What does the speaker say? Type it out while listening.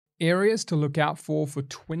Areas to look out for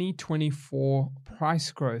 2024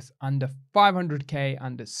 price growth under 500K,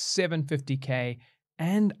 under 750K,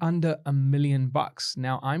 and under $1 million.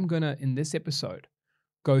 Now, I'm going to, in this episode,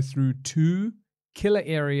 go through 2 killer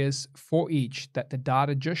areas for each that the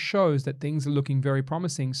data just shows that things are looking very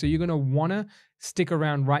promising. So you're going to want to stick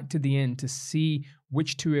around right to the end to see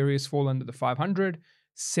which 2 areas fall under the 500,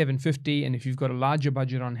 750, and if you've got a larger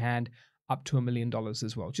budget on hand, up to $1 million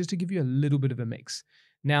as well, just to give you a little bit of a mix.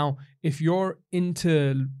 Now, if you're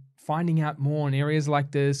into finding out more on areas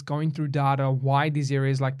like this, going through data, why these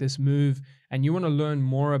areas like this move, and you want to learn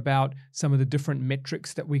more about some of the different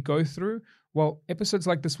metrics that we go through, well, episodes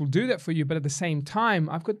like this will do that for you. But at the same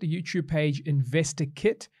time, I've got the YouTube page Investor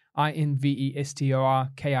Kit,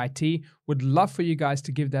 INVESTORKIT. Would love for you guys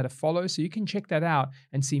to give that a follow so you can check that out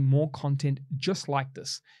and see more content just like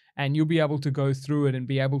this. And you'll be able to go through it and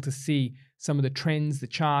be able to see some of the trends, the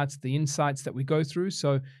charts, the insights that we go through.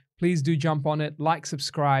 So please do jump on it, like,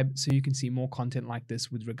 subscribe, so you can see more content like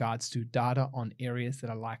this with regards to data on areas that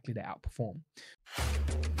are likely to outperform.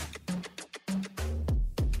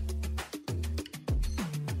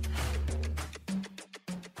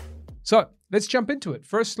 So let's jump into it.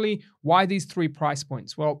 Firstly, why these 3 price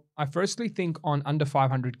points? Well, I firstly think on under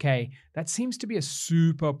 500K, that seems to be a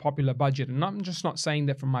super popular budget. And I'm just not saying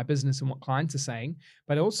that from my business and what clients are saying,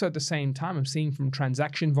 but also at the same time, I'm seeing from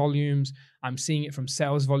transaction volumes, I'm seeing it from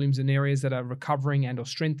sales volumes in areas that are recovering and or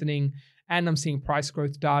strengthening, and I'm seeing price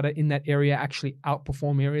growth data in that area actually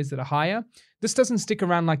outperform areas that are higher. This doesn't stick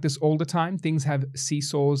around like this all the time. Things have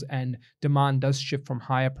seesaws and demand does shift from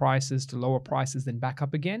higher prices to lower prices, then back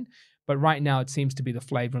up again. But right now, it seems to be the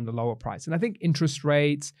flavor on the lower price. And I think interest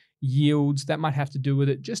rates, yields, that might have to do with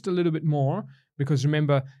it just a little bit more, because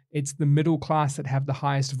remember, it's the middle class that have the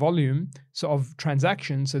highest volume of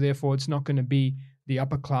transactions. So therefore, it's not going to be the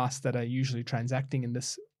upper class that are usually transacting in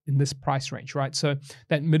this price range, right? So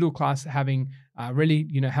that middle class having really,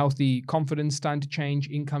 healthy confidence starting to change,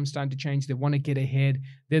 income starting to change. They want to get ahead.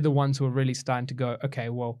 They're the ones who are really starting to go, okay,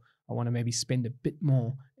 well, I want to maybe spend a bit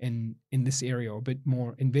more in this area, or a bit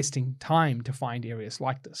more investing time to find areas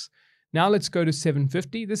like this. Now let's go to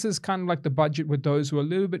 750. This is kind of like the budget with those who are a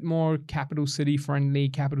little bit more capital city friendly,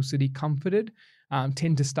 capital city comforted,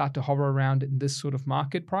 tend to start to hover around in this sort of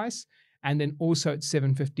market price. And then also at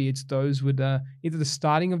 750, it's those with either the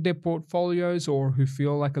starting of their portfolios or who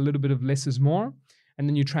feel like a little bit of less is more. And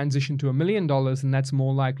then you transition to $1 million, and that's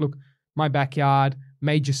more like, look, my backyard,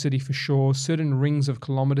 major city for sure, certain rings of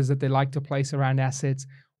kilometers that they like to place around assets,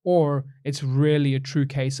 or it's really a true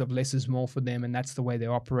case of less is more for them, and that's the way they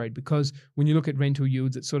operate. Because when you look at rental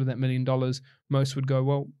yields at sort of that $1 million, most would go,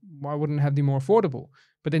 well, why wouldn't it have the more affordable?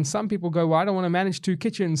 But then some people go, well, I don't want to manage 2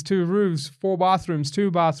 kitchens, 2 roofs, 4 bathrooms,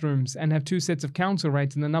 2 bathrooms, and have 2 sets of council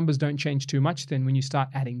rates, and the numbers don't change too much then when you start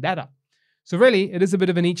adding that up. So really, it is a bit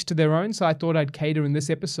of an each to their own, so I thought I'd cater in this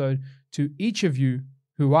episode to each of you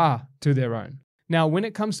who are to their own. Now, when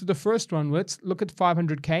it comes to the first one, let's look at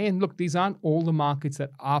 500K. And look, these aren't all the markets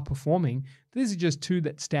that are performing. These are just 2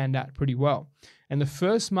 that stand out pretty well. And the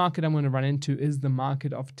first market I'm going to run into is the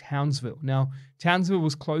market of Townsville. Now, Townsville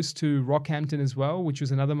was close to Rockhampton as well, which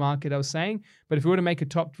was another market I was saying. But if we were to make a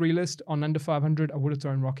top 3 list on under 500, I would have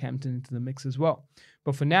thrown Rockhampton into the mix as well.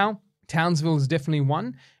 But for now, Townsville is definitely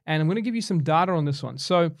one, and I'm going to give you some data on this one.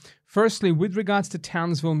 So firstly, with regards to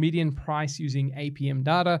Townsville median price using APM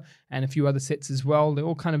data and a few other sets as well, they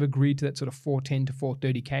all kind of agreed to that sort of 410 to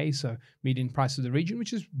 430K, so median price of the region,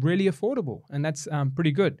 which is really affordable, and that's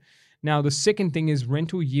pretty good. Now, the second thing is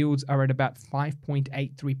rental yields are at about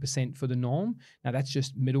 5.83% for the norm. Now, that's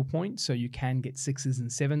just middle point, so you can get 6s and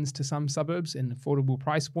 7s to some suburbs in affordable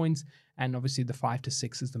price points, and obviously the 5 to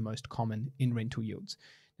 6 is the most common in rental yields.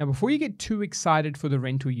 Now, before you get too excited for the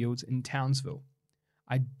rental yields in Townsville,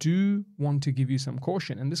 I do want to give you some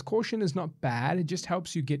caution. And this caution is not bad. It just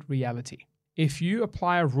helps you get reality. If you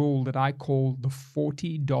apply a rule that I call the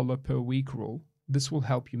 $40 per week rule, this will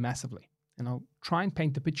help you massively. And I'll try and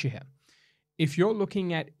paint the picture here. If you're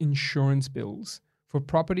looking at insurance bills for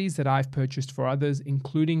properties that I've purchased for others,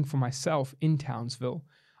 including for myself in Townsville,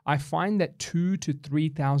 I find that $2,000 to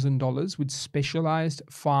 $3,000 with specialized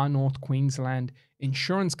far north Queensland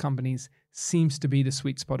insurance companies seems to be the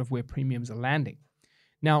sweet spot of where premiums are landing.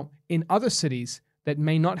 Now, in other cities that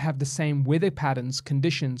may not have the same weather patterns,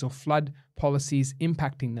 conditions, or flood policies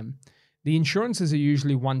impacting them, the insurances are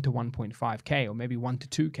usually 1 to 1.5K or maybe 1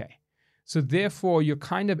 to 2K. So therefore, you're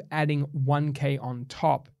kind of adding 1K on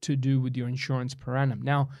top to do with your insurance per annum.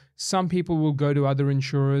 Now, some people will go to other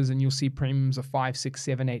insurers and you'll see premiums of 5, 6,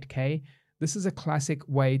 7, 8K. This is a classic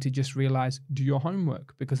way to just realize, do your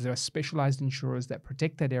homework, because there are specialized insurers that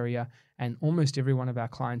protect that area. And almost every one of our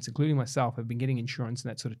clients, including myself, have been getting insurance in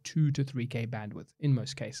that sort of 2 to 3K bandwidth in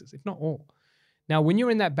most cases, if not all. Now, when you're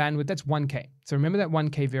in that bandwidth, that's 1K. So remember that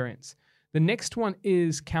 1K variance. The next one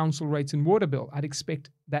is council rates and water bill. I'd expect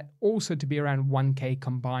that also to be around 1K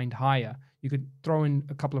combined higher. You could throw in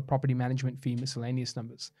a couple of property management fee miscellaneous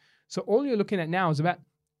numbers. So all you're looking at now is about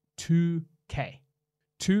 2K.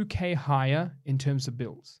 2K higher in terms of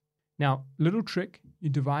bills. Now, little trick, you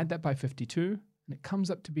divide that by 52 and it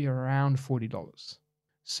comes up to be around $40.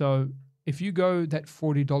 So if you go that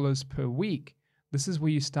 $40 per week, this is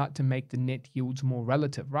where you start to make the net yields more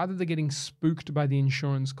relative. Rather than getting spooked by the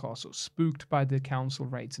insurance costs or spooked by the council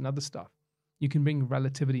rates and other stuff, you can bring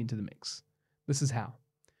relativity into the mix. This is how.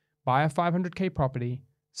 Buy a 500K property,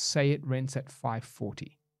 say it rents at $540.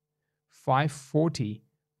 $540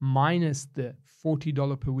 minus the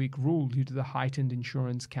 $40 per week rule due to the heightened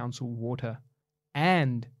insurance, council, water,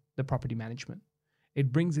 and the property management.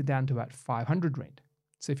 It brings it down to about 500 rent.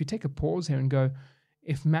 So if you take a pause here and go,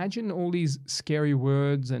 if imagine all these scary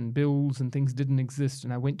words and bills and things didn't exist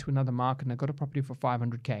and I went to another market and I got a property for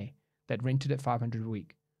 500K that rented at 500 a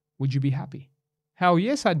week, would you be happy? Hell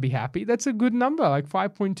yes, I'd be happy. That's a good number, like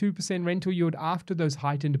 5.2% rental yield after those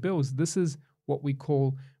heightened bills. This is what we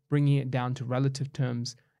call bringing it down to relative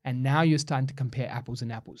terms. And now you're starting to compare apples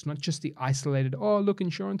and apples, not just the isolated, oh, look,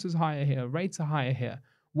 insurance is higher here, rates are higher here,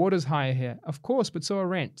 water's higher here. Of course, but so are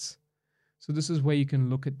rents. So this is where you can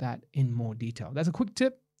look at that in more detail. That's a quick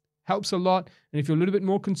tip, helps a lot. And if you're a little bit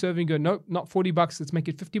more conservative and go, nope, not $40, let's make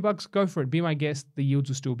it $50, go for it. Be my guest, the yields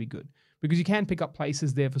will still be good. Because you can pick up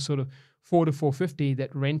places there for sort of $4 to $450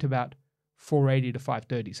 that rent about $480 to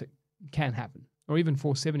 $530. So it can happen. Or even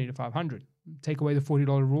 $470 to $500. Take away the $40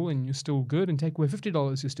 rule and you're still good, and take away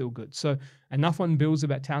 $50, you're still good. So enough on bills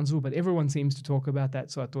about Townsville, but everyone seems to talk about that.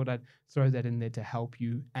 So I thought I'd throw that in there to help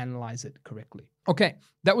you analyze it correctly. Okay,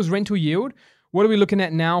 that was rental yield. What are we looking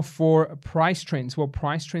at now for price trends? Well,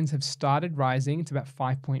 price trends have started rising. It's about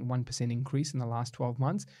 5.1% increase in the last 12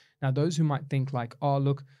 months. Now, those who might think like, oh,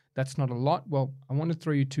 look, that's not a lot. Well, I want to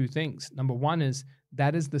throw you two things. Number one is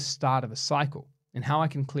that is the start of a cycle. And how I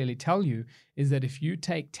can clearly tell you is that if you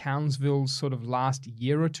take Townsville's sort of last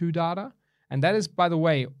year or two data, and that is, by the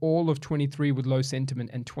way, all of 23 with low sentiment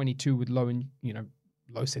and 22 with low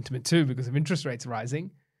sentiment too because of interest rates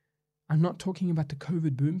rising. I'm not talking about the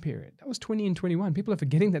COVID boom period. That was 20 and 21. People are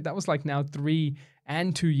forgetting that was like now 3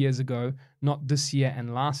 and 2 years ago, not this year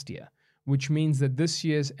and last year, which means that this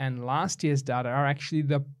year's and last year's data are actually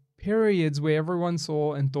the periods where everyone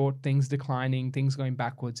saw and thought things declining, things going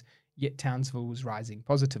backwards, yet Townsville was rising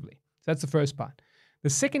positively. So that's the first part. The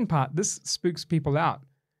second part, this spooks people out.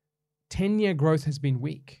 10-year growth has been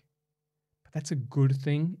weak. But that's a good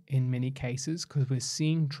thing in many cases because we're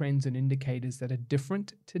seeing trends and indicators that are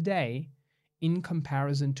different today in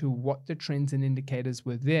comparison to what the trends and indicators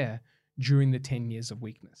were there during the 10 years of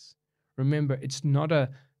weakness. Remember, it's not a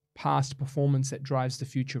past performance that drives the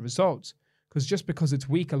future results, because just because it's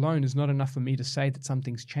weak alone is not enough for me to say that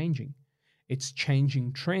something's changing. It's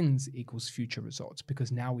changing trends equals future results,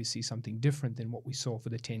 because now we see something different than what we saw for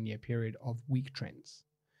the 10-year period of weak trends.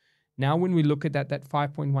 Now, when we look at that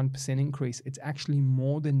 5.1% increase, it's actually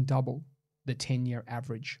more than double the 10-year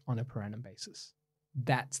average on a per annum basis.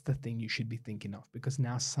 That's the thing you should be thinking of, because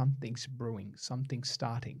now something's brewing, something's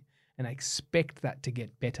starting, and I expect that to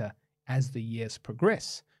get better as the years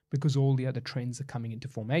progress, because all the other trends are coming into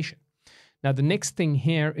formation. Now, the next thing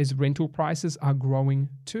here is rental prices are growing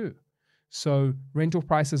too. So rental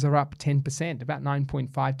prices are up 10%, about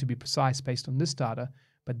 9.5 to be precise based on this data,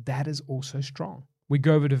 but that is also strong. We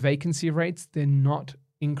go over to vacancy rates. They're not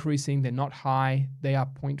increasing. They're not high. They are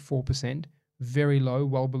 0.4%, very low,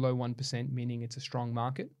 well below 1%, meaning it's a strong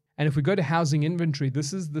market. And if we go to housing inventory,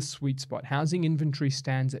 this is the sweet spot. Housing inventory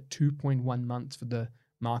stands at 2.1 months for the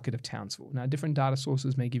market of Townsville. Now, different data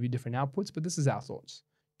sources may give you different outputs, but this is our thoughts.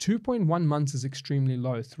 2.1 months is extremely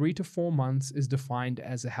low. 3 to 4 months is defined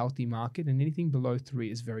as a healthy market, and anything below 3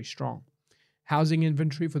 is very strong. Housing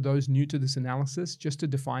inventory, for those new to this analysis, just to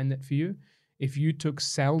define that for you, if you took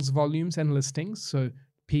sales volumes and listings, so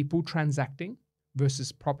people transacting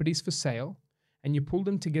versus properties for sale, and you pulled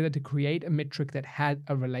them together to create a metric that had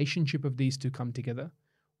a relationship of these two come together,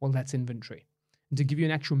 well, that's inventory. And to give you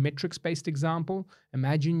an actual metrics-based example,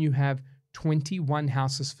 imagine you have 21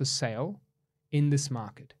 houses for sale in this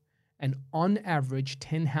market. And on average,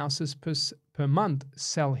 10 houses per month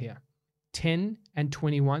sell here. 10 and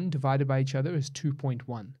 21 divided by each other is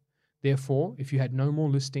 2.1. Therefore, if you had no more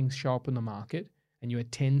listings show up in the market and you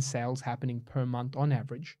had 10 sales happening per month on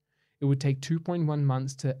average, it would take 2.1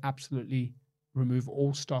 months to absolutely remove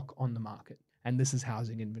all stock on the market. And this is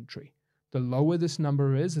housing inventory. The lower this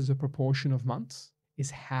number is as a proportion of months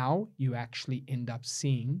is how you actually end up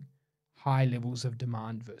seeing high levels of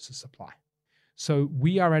demand versus supply. So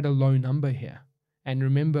we are at a low number here. And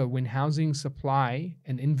remember, when housing supply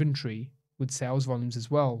and inventory with sales volumes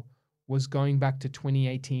as well was going back to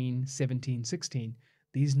 2018, 17, 16,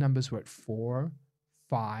 these numbers were at 4,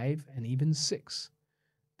 5, and even 6.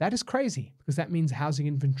 That is crazy because that means housing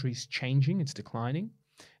inventory is changing, it's declining.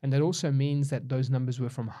 And that also means that those numbers were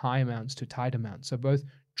from high amounts to tight amounts. So both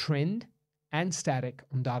trend and static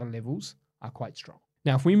on data levels are quite strong.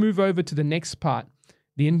 Now, if we move over to the next part,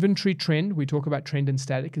 the inventory trend, we talk about trend and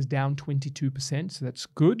static, is down 22%. So that's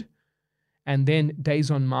good. And then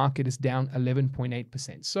days on market is down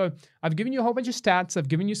 11.8%. So I've given you a whole bunch of stats. I've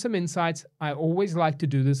given you some insights. I always like to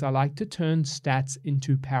do this. I like to turn stats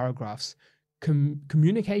into paragraphs.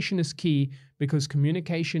 Communication is key because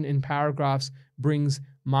communication in paragraphs brings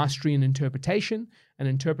mastery and interpretation. And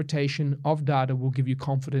interpretation of data will give you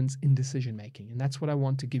confidence in decision making. And that's what I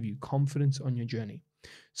want to give you, confidence on your journey.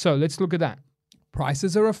 So let's look at that.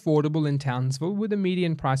 Prices are affordable in Townsville with a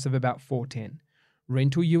median price of about $410.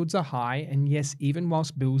 Rental yields are high, and yes, even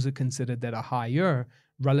whilst bills are considered that are higher,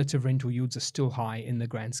 relative rental yields are still high in the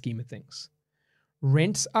grand scheme of things.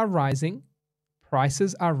 Rents are rising,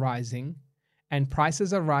 prices are rising, and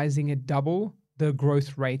prices are rising at double the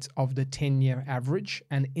growth rates of the 10-year average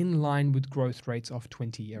and in line with growth rates of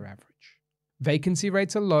 20-year average. Vacancy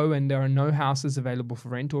rates are low and there are no houses available for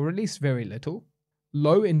rent, or at least very little.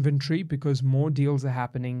 Low inventory because more deals are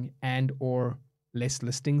happening and or less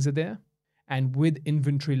listings are there. And with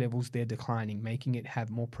inventory levels, they're declining, making it have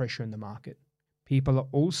more pressure in the market. People are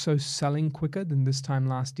also selling quicker than this time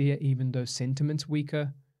last year, even though sentiment's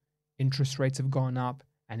weaker, interest rates have gone up,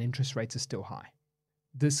 and interest rates are still high.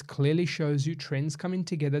 This clearly shows you trends coming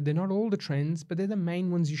together. They're not all the trends, but they're the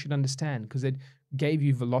main ones you should understand because it gave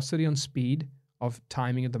you velocity on speed of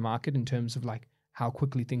timing of the market in terms of like how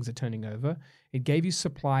quickly things are turning over. It gave you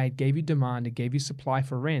supply, it gave you demand, it gave you supply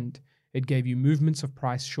for rent. It gave you movements of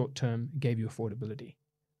price short term, it gave you affordability.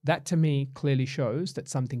 That to me clearly shows that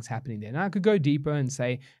something's happening there. Now I could go deeper and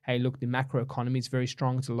say, hey, look, the macro economy is very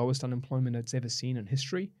strong. It's the lowest unemployment it's ever seen in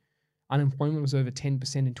history. Unemployment was over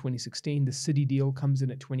 10% in 2016. The city deal comes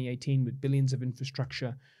in at 2018 with billions of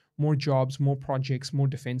infrastructure, more jobs, more projects, more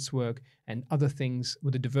defense work, and other things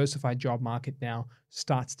with a diversified job market now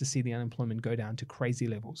starts to see the unemployment go down to crazy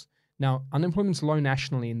levels. Now, unemployment's low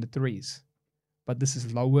nationally in the 3s. But this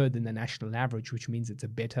is lower than the national average, which means it's a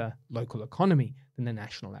better local economy than the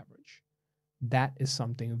national average. That is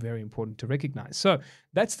something very important to recognize. So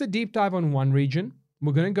that's the deep dive on one region.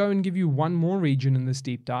 We're going to go and give you one more region in this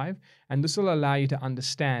deep dive, and this will allow you to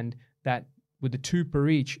understand that with the 2 per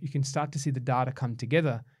each, you can start to see the data come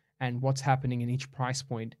together and what's happening in each price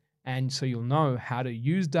point. And so you'll know how to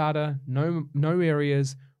use data, know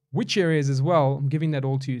areas, which areas as well. I'm giving that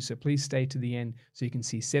all to you, so please stay to the end so you can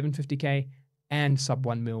see 750K and sub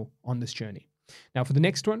 1 mil on this journey. Now for the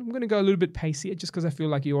next one, I'm going to go a little bit pacier just because I feel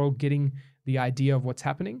like you're all getting the idea of what's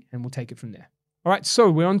happening, and we'll take it from there. All right, so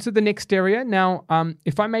we're on to the next area. Now,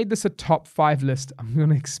 if I made this a top 5 list, I'm going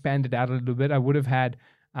to expand it out a little bit. I would have had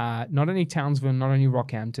not only Townsville, not only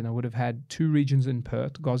Rockhampton, I would have had 2 regions in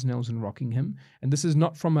Perth, Gosnells and Rockingham. And this is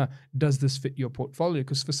not from a, does this fit your portfolio?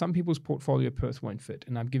 Because for some people's portfolio, Perth won't fit.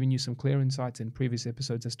 And I've given you some clear insights in previous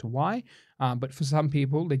episodes as to why. But for some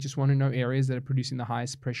people, they just want to know areas that are producing the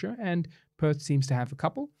highest pressure. And Perth seems to have a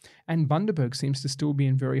couple. And Bundaberg seems to still be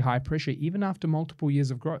in very high pressure, even after multiple years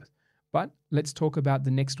of growth. But let's talk about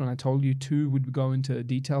the next one. I told you 2 would go into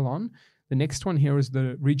detail on. The next one here is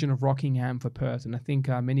the region of Rockingham for Perth. And I think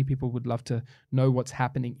many people would love to know what's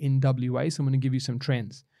happening in WA. So I'm going to give you some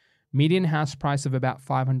trends. Median house price of about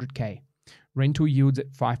 500K. Rental yields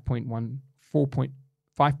at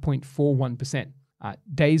 5.41%.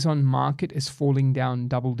 Days on market is falling down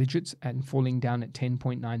double digits and falling down at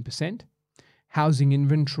 10.9%. Housing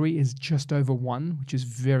inventory is just over 1, which is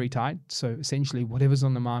very tight. So essentially whatever's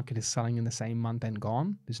on the market is selling in the same month and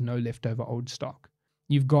gone. There's no leftover old stock.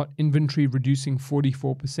 You've got inventory reducing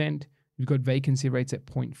 44%. You've got vacancy rates at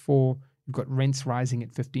 0.4. You've got rents rising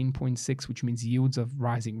at 15.6, which means yields are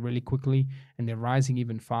rising really quickly. And they're rising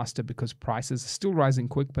even faster because prices are still rising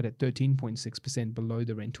quick, but at 13.6% below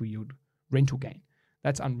the rental gain.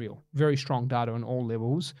 That's unreal. Very strong data on all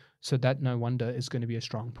levels. So that no wonder is going to be a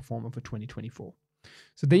strong performer for 2024.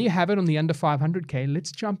 So there you have it on the under 500K.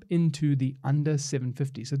 Let's jump into the under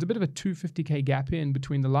 750. So it's a bit of a 250K gap here in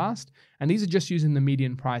between the last. And these are just using the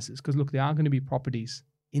median prices because look, there are going to be properties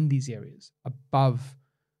in these areas above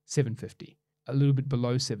 750. a little bit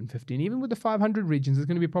below 750. And even with the 500 regions, there's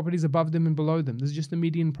going to be properties above them and below them. This is just the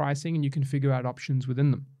median pricing, and you can figure out options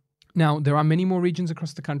within them. Now, there are many more regions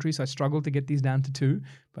across the country, so I struggled to get these down to 2,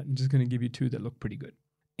 but I'm just going to give you 2 that look pretty good.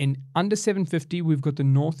 In under 750, we've got the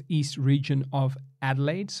northeast region of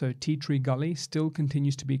Adelaide. So Tea Tree Gully still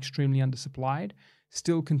continues to be extremely undersupplied,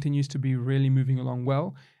 still continues to be really moving along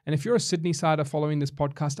well. And if you're a Sydney sider following this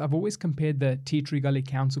podcast, I've always compared the Tea Tree Gully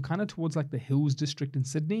Council kind of towards like the Hills District in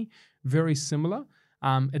Sydney. Very similar,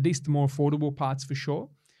 at least the more affordable parts for sure.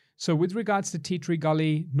 So with regards to Tea Tree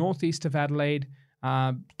Gully, northeast of Adelaide,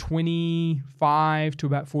 25 to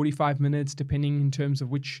about 45 minutes, depending in terms of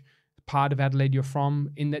which part of Adelaide you're from.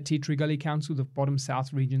 In that Tea Tree Gully Council, the bottom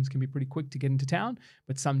south regions can be pretty quick to get into town,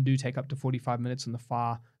 but some do take up to 45 minutes on the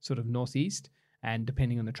far sort of northeast, and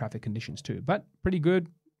depending on the traffic conditions too. But pretty good.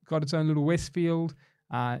 Got its own little Westfield.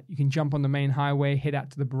 You can jump on the main highway, head out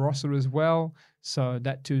to the Barossa as well. So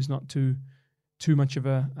that too is not too much of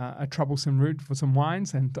a troublesome route for some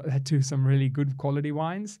wines, and that too some really good quality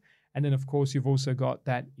wines. And then, of course, you've also got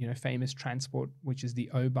that famous transport, which is the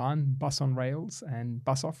O-Bahn, bus on rails and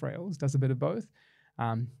bus off rails, does a bit of both.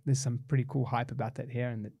 There's some pretty cool hype about that here,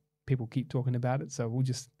 and that people keep talking about it, so we'll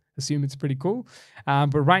just assume it's pretty cool.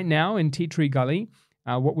 But right now in Tea Tree Gully,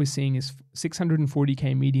 what we're seeing is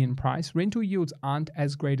 640K median price. Rental yields aren't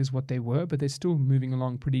as great as what they were, but they're still moving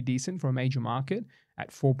along pretty decent for a major market at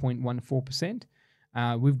 4.14%.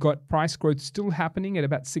 We've got price growth still happening at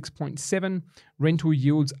about 6.7. Rental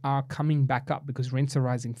yields are coming back up because rents are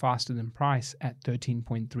rising faster than price at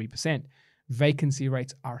 13.3%. Vacancy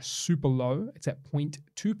rates are super low. It's at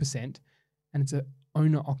 0.2%, and it's an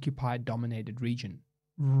owner-occupied dominated region.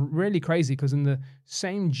 Really crazy, because in the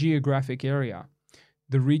same geographic area,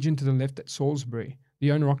 the region to the left at Salisbury,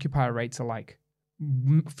 the owner-occupier rates are like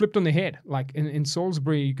flipped on the head. Like in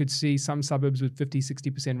Salisbury, you could see some suburbs with 50,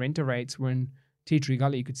 60% renter rates, where in Tea Tree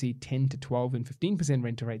Gully, you could see 10 to 12 and 15%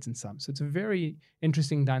 renter rates in some. So it's a very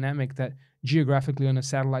interesting dynamic that geographically on a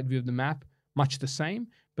satellite view of the map, much the same,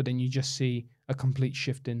 but then you just see a complete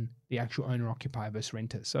shift in the actual owner-occupier versus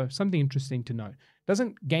renter. So something interesting to note.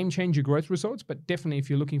 Doesn't game change your growth results, but definitely if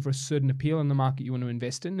you're looking for a certain appeal in the market you want to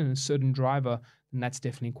invest in and a certain driver, then that's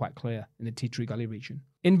definitely quite clear in the Tea Tree Gully region.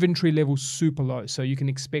 Inventory levels super low, so you can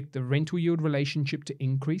expect the rental yield relationship to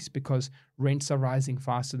increase because rents are rising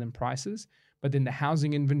faster than prices. But then the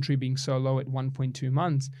housing inventory being so low at 1.2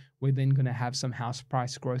 months, we're then going to have some house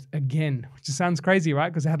price growth again, which sounds crazy,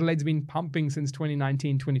 right? Because Adelaide's been pumping since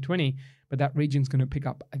 2019, 2020, but that region's going to pick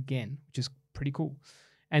up again, which is pretty cool.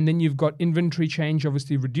 And then you've got inventory change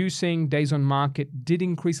obviously reducing. Days on market did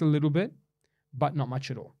increase a little bit, but not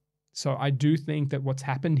much at all. So I do think that what's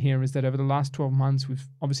happened here is that over the last 12 months, we've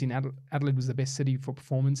obviously Adelaide was the best city for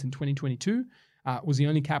performance in 2022. Was the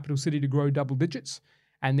only capital city to grow double digits.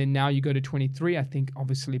 And then now you go to 23, I think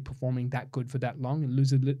obviously performing that good for that long, and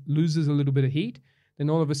loses a little bit of heat.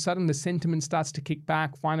 Then all of a sudden the sentiment starts to kick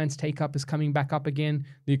back. Finance take-up is coming back up again.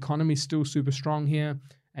 The economy is still super strong here.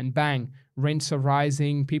 And bang, rents are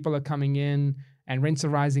rising, people are coming in, and rents are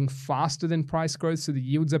rising faster than price growth. So the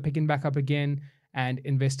yields are picking back up again, and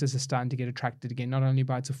investors are starting to get attracted again, not only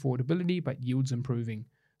by its affordability, but yields improving.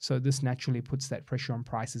 So this naturally puts that pressure on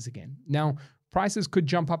prices again. Now, prices could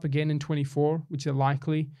jump up again in 24, which are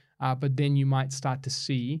likely, but then you might start to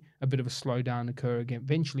see a bit of a slowdown occur again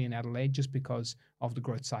eventually in Adelaide just because of the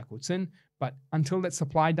growth cycle it's in. But until that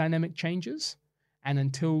supply dynamic changes, and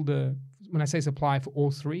until when I say supply for all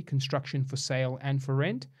three, construction, for sale, and for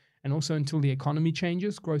rent, and also until the economy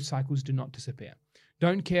changes, growth cycles do not disappear.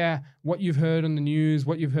 Don't care what you've heard on the news,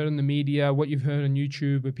 what you've heard on the media, what you've heard on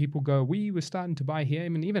YouTube, where people go, we were starting to buy here. I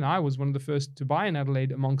mean, even I was one of the first to buy in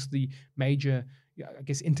Adelaide amongst the major, I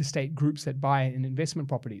guess, interstate groups that buy in investment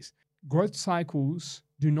properties. Growth cycles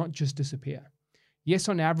do not just disappear. Yes,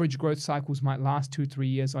 on average, growth cycles might last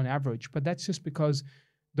 2-3 years on average, but that's just because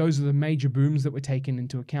those are the major booms that were taken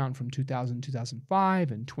into account from 2000,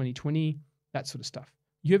 2005 and 2020, that sort of stuff.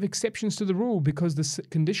 You have exceptions to the rule because the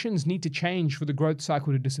conditions need to change for the growth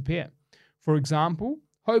cycle to disappear. For example,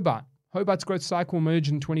 Hobart. Hobart's growth cycle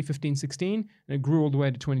emerged in 2015-16 and it grew all the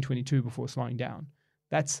way to 2022 before slowing down.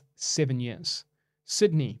 That's 7 years.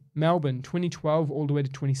 Sydney, Melbourne, 2012 all the way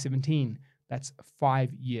to 2017. That's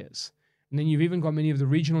 5 years. And then you've even got many of the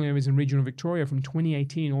regional areas in regional Victoria from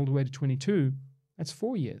 2018 all the way to 22. That's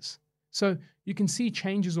 4 years. So you can see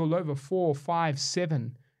changes all over 4, 5,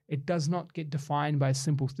 7. It does not get defined by a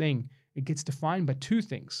simple thing. It gets defined by two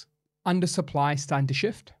things. Undersupply starting to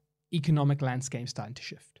shift, economic landscape starting to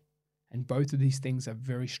shift. And both of these things are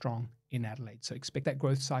very strong in Adelaide. So expect that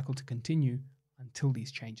growth cycle to continue until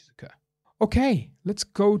these changes occur. Okay, let's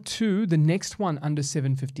go to the next one under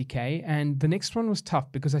 750K. And the next one was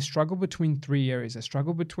tough because I struggled between three areas. I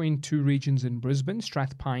struggled between two regions in Brisbane,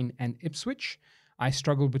 Strathpine and Ipswich. I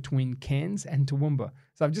struggled between Cairns and Toowoomba.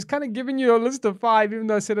 So I've just kind of given you a list of 5, even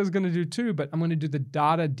though I said I was going to do 2, but I'm going to do the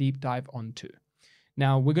data deep dive on 2.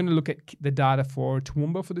 Now, we're going to look at the data for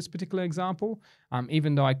Toowoomba for this particular example,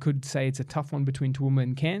 even though I could say it's a tough one between Toowoomba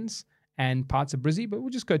and Cairns and parts of Brizzy, but we'll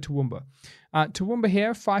just go Toowoomba. Toowoomba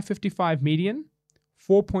here, 555 median,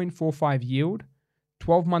 4.45 yield,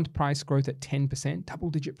 12-month price growth at 10%,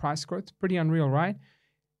 double-digit price growth, pretty unreal, right?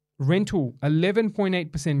 Rental,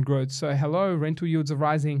 11.8% growth. So hello, rental yields are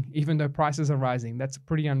rising, even though prices are rising. That's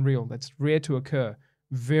pretty unreal. That's rare to occur.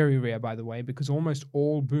 Very rare, by the way, because almost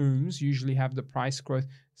all booms usually have the price growth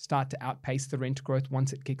start to outpace the rent growth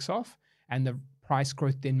once it kicks off. And the price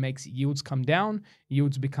growth then makes yields come down.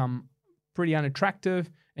 Yields become pretty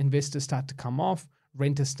unattractive. Investors start to come off.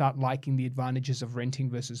 Renters start liking the advantages of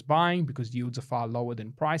renting versus buying because yields are far lower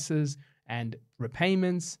than prices and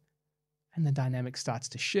repayments. And the dynamic starts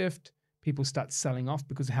to shift. People start selling off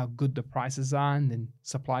because of how good the prices are, and then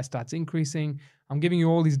supply starts increasing. I'm giving you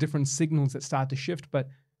all these different signals that start to shift, but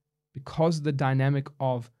because the dynamic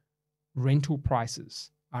of rental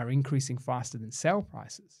prices are increasing faster than sale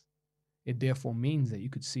prices, it therefore means that you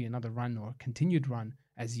could see another run or a continued run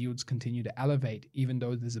as yields continue to elevate, even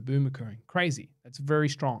though there's a boom occurring. Crazy. That's very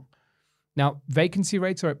strong. Now, vacancy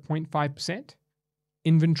rates are at 0.5%,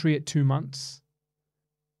 inventory at 2 months.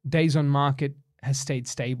 Days on market has stayed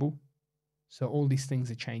stable. So all these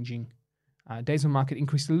things are changing. Days on market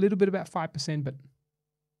increased a little bit, about 5%, but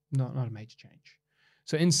not a major change.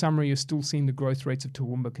 So in summary, you're still seeing the growth rates of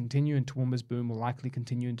Toowoomba continue, and Toowoomba's boom will likely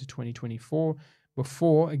continue into 2024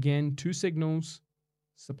 before, again, 2 signals: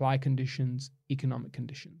 supply conditions, economic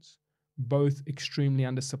conditions. Both extremely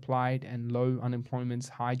undersupplied and low unemployments,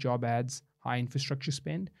 high job ads, high infrastructure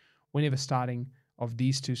spend. Whenever starting of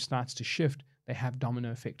these two starts to shift, they have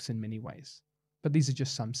domino effects in many ways. But these are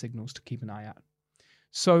just some signals to keep an eye out.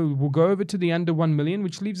 So we'll go over to the under 1 million,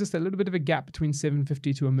 which leaves us a little bit of a gap between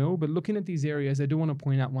 750 to a mil. But looking at these areas, I do want to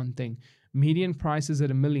point out one thing. Median prices at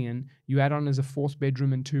 $1 million, you add on as a 4th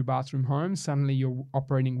bedroom and 2-bathroom home, suddenly you're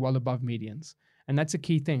operating well above medians. And that's a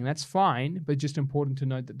key thing. That's fine, but just important to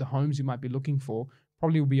note that the homes you might be looking for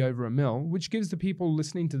probably will be over $1 million, which gives the people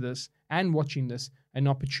listening to this and watching this an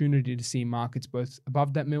opportunity to see markets both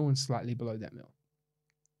above that $1 million and slightly below that $1 million.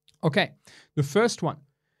 Okay, the first one.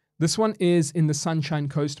 This one is in the Sunshine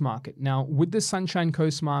Coast market. Now, with the Sunshine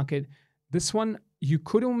Coast market, this one, you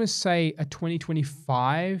could almost say a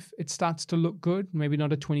 2025, it starts to look good. Maybe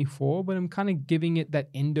not a 24, but I'm kind of giving it that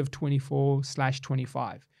end of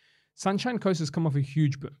 24/25. Sunshine Coast has come off a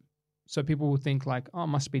huge boom. So people will think like, oh, it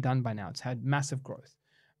must be done by now. It's had massive growth.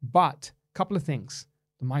 But a couple of things.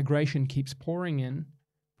 The migration keeps pouring in.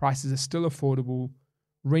 Prices are still affordable.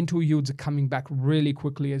 Rental yields are coming back really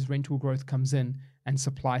quickly as rental growth comes in, and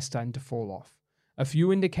supply starting to fall off. A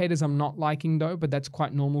few indicators I'm not liking though, but that's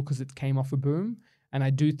quite normal because it came off a boom. And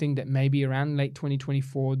I do think that maybe around late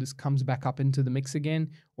 2024, this comes back up into the mix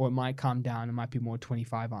again, or it might calm down. It might be more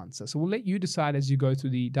 25 answer. So we'll let you decide as you go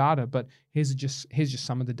through the data, but here's just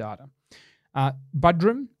some of the data.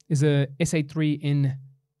 Buderim is a SA3 in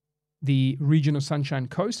the region of Sunshine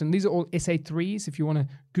Coast. And these are all SA3s. If you want to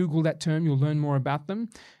Google that term, you'll learn more about them.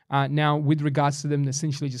 Now, with regards to them, they're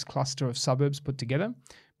essentially just cluster of suburbs put together.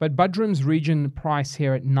 But Buderim's region price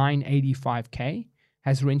here at 985K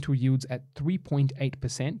has rental yields at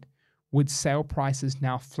 3.8%, with sale prices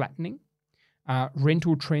now flattening.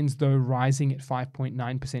 Rental trends, though, rising at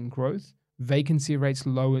 5.9% growth. Vacancy rates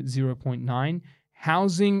low at 0.9%.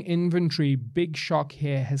 Housing inventory, big shock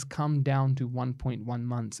here, has come down to 1.1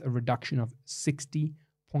 months, a reduction of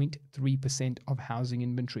 60.3% of housing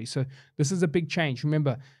inventory. So this is a big change.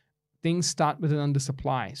 Remember, things start with an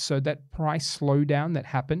undersupply. So that price slowdown that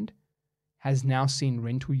happened has now seen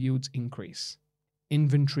rental yields increase,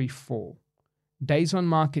 inventory fall. Days on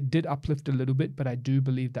market did uplift a little bit, but I do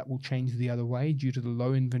believe that will change the other way due to the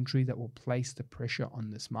low inventory that will place the pressure on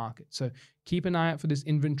this market. So keep an eye out for this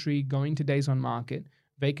inventory going to days on market,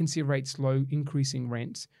 vacancy rates low, increasing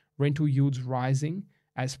rents, rental yields rising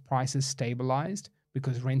as prices stabilized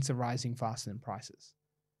because rents are rising faster than prices.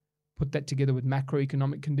 Put that together with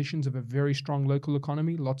macroeconomic conditions of a very strong local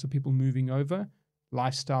economy, lots of people moving over,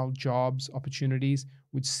 lifestyle, jobs, opportunities,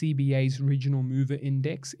 with CBA's Regional Mover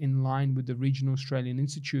Index in line with the Regional Australian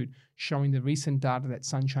Institute showing the recent data that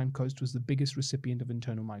Sunshine Coast was the biggest recipient of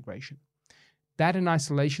internal migration. That in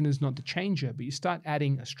isolation is not the changer, but you start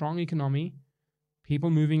adding a strong economy, people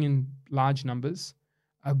moving in large numbers,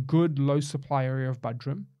 a good low supply area of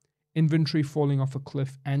Buderim, inventory falling off a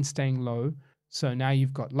cliff and staying low. So now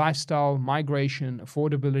you've got lifestyle, migration,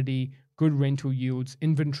 affordability, good rental yields,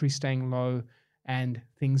 inventory staying low, and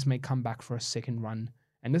things may come back for a second run.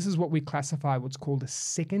 And this is what we classify what's called a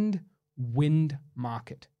second wind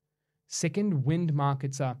market. Second wind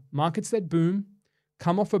markets are markets that boom,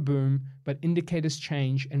 come off a boom, but indicators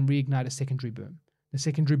change and reignite a secondary boom. The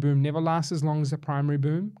secondary boom never lasts as long as the primary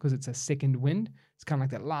boom because it's a second wind. It's kind of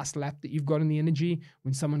like that last lap that you've got in the energy.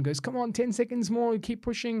 When someone goes, come on, 10 seconds more, you keep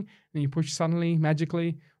pushing, and you push suddenly,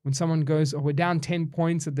 magically. When someone goes, oh, we're down 10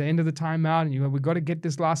 points at the end of the timeout, and you go, we've got to get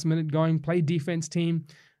this last minute going, play defense team.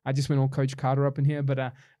 I just went all Coach Carter up in here,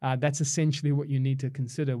 but that's essentially what you need to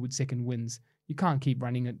consider with second wins. You can't keep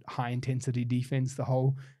running at high intensity defense the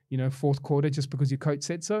whole, fourth quarter just because your coach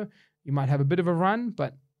said so. You might have a bit of a run,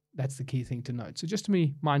 but that's the key thing to note. So just to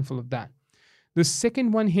be mindful of that. The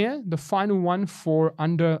second one here, the final one for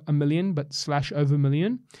under $1 million, but / over $1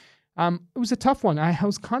 million. It was a tough one. I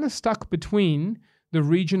was kind of stuck between the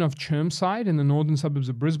region of Chermside in the northern suburbs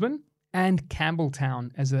of Brisbane and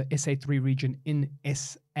Campbelltown as a SA3 region in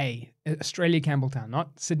SA, Australia Campbelltown,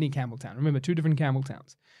 not Sydney Campbelltown. Remember, two different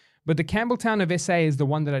Campbelltowns. But the Campbelltown of SA is the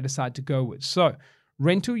one that I decided to go with. So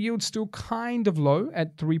rental yield still kind of low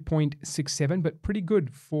at 3.67, but pretty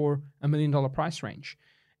good for $1 million price range.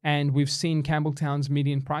 And we've seen Campbelltown's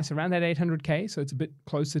median price around that 800K, so it's a bit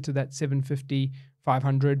closer to that 750,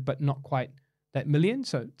 500, but not quite that million,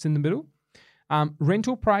 so it's in the middle.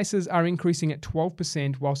 Rental prices are increasing at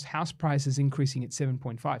 12%, whilst house prices increasing at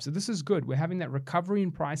 7.5. So this is good. We're having that recovery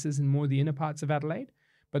in prices in more of the inner parts of Adelaide,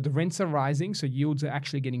 but the rents are rising, so yields are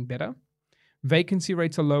actually getting better. Vacancy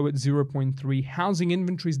rates are low at 0.3. Housing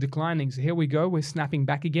inventory is declining. So here we go. We're snapping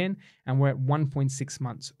back again, and we're at 1.6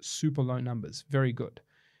 months. Super low numbers. Very good.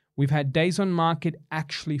 We've had days on market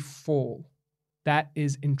actually fall. That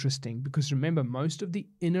is interesting because remember, most of the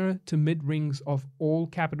inner to mid rings of all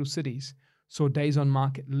capital cities saw days on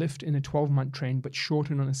market lift in a 12-month trend but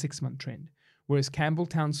shorten on a 6-month trend. Whereas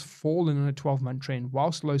Campbelltown's fallen on a 12-month trend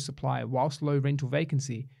whilst low supply, whilst low rental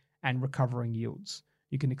vacancy, and recovering yields.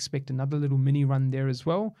 You can expect another little mini run there as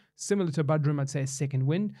well. Similar to Buderim, I'd say a second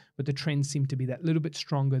wind, but the trends seem to be that little bit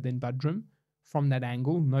stronger than Buderim from that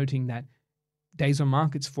angle, noting that days on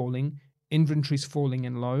market's falling, inventory's falling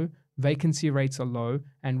and low, vacancy rates are low,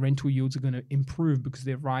 and rental yields are going to improve because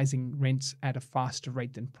they're rising rents at a faster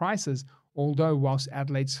rate than prices. Although whilst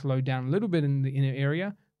Adelaide slowed down a little bit in the inner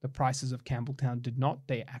area, the prices of Campbelltown did not.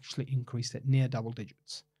 They actually increased at near double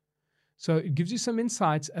digits. So it gives you some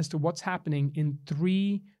insights as to what's happening in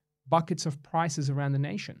 3 buckets of prices around the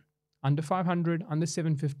nation. Under 500, under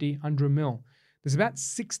 750, under $1 million. There's about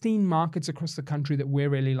 16 markets across the country that we're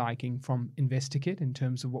really liking from InvestorKit in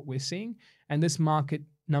terms of what we're seeing. And this market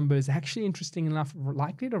number is actually, interesting enough,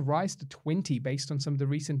 likely to rise to 20 based on some of the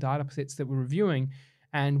recent data sets that we're reviewing.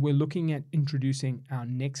 And we're looking at introducing our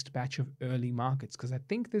next batch of early markets because I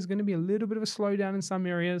think there's going to be a little bit of a slowdown in some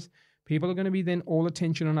areas. People are going to be then all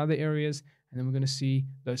attention on other areas. And then we're going to see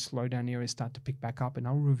those slowdown areas start to pick back up. And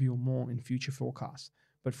I'll reveal more in future forecasts.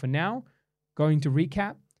 But for now, going to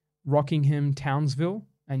recap, Rockingham, Townsville,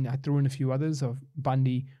 and I threw in a few others of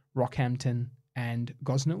Bundy, Rockhampton, and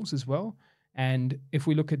Gosnells as well. And if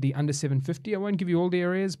we look at the under 750, I won't give you all the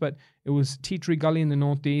areas, but it was Tea Tree Gully in the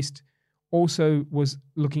northeast. Also was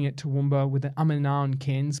looking at Toowoomba with the Ummannah and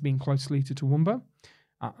Cairns being closely to Toowoomba.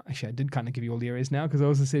 Actually, I did kind of give you all the areas now because I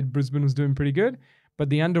also said Brisbane was doing pretty good.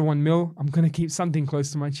 But the under $1 million, I'm going to keep something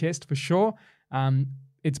close to my chest for sure.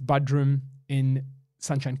 It's Buderim in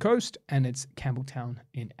Sunshine Coast, and it's Campbelltown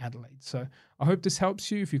in Adelaide. So I hope this helps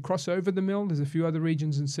you. If you cross over the mill, there's a few other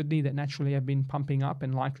regions in Sydney that naturally have been pumping up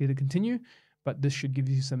and likely to continue, but this should give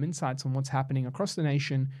you some insights on what's happening across the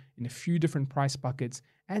nation in a few different price buckets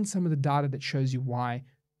and some of the data that shows you why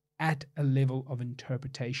at a level of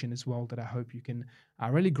interpretation as well that I hope you can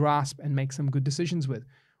really grasp and make some good decisions with.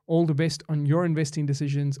 All the best on your investing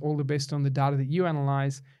decisions, all the best on the data that you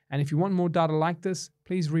analyze. And if you want more data like this,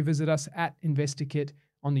 please revisit us at InvestorKit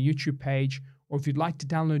on the YouTube page. Or if you'd like to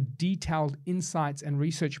download detailed insights and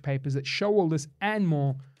research papers that show all this and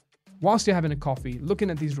more whilst you're having a coffee, looking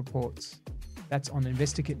at these reports, that's on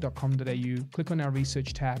investorkit.com.au. Click on our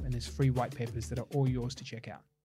research tab and there's free white papers that are all yours to check out.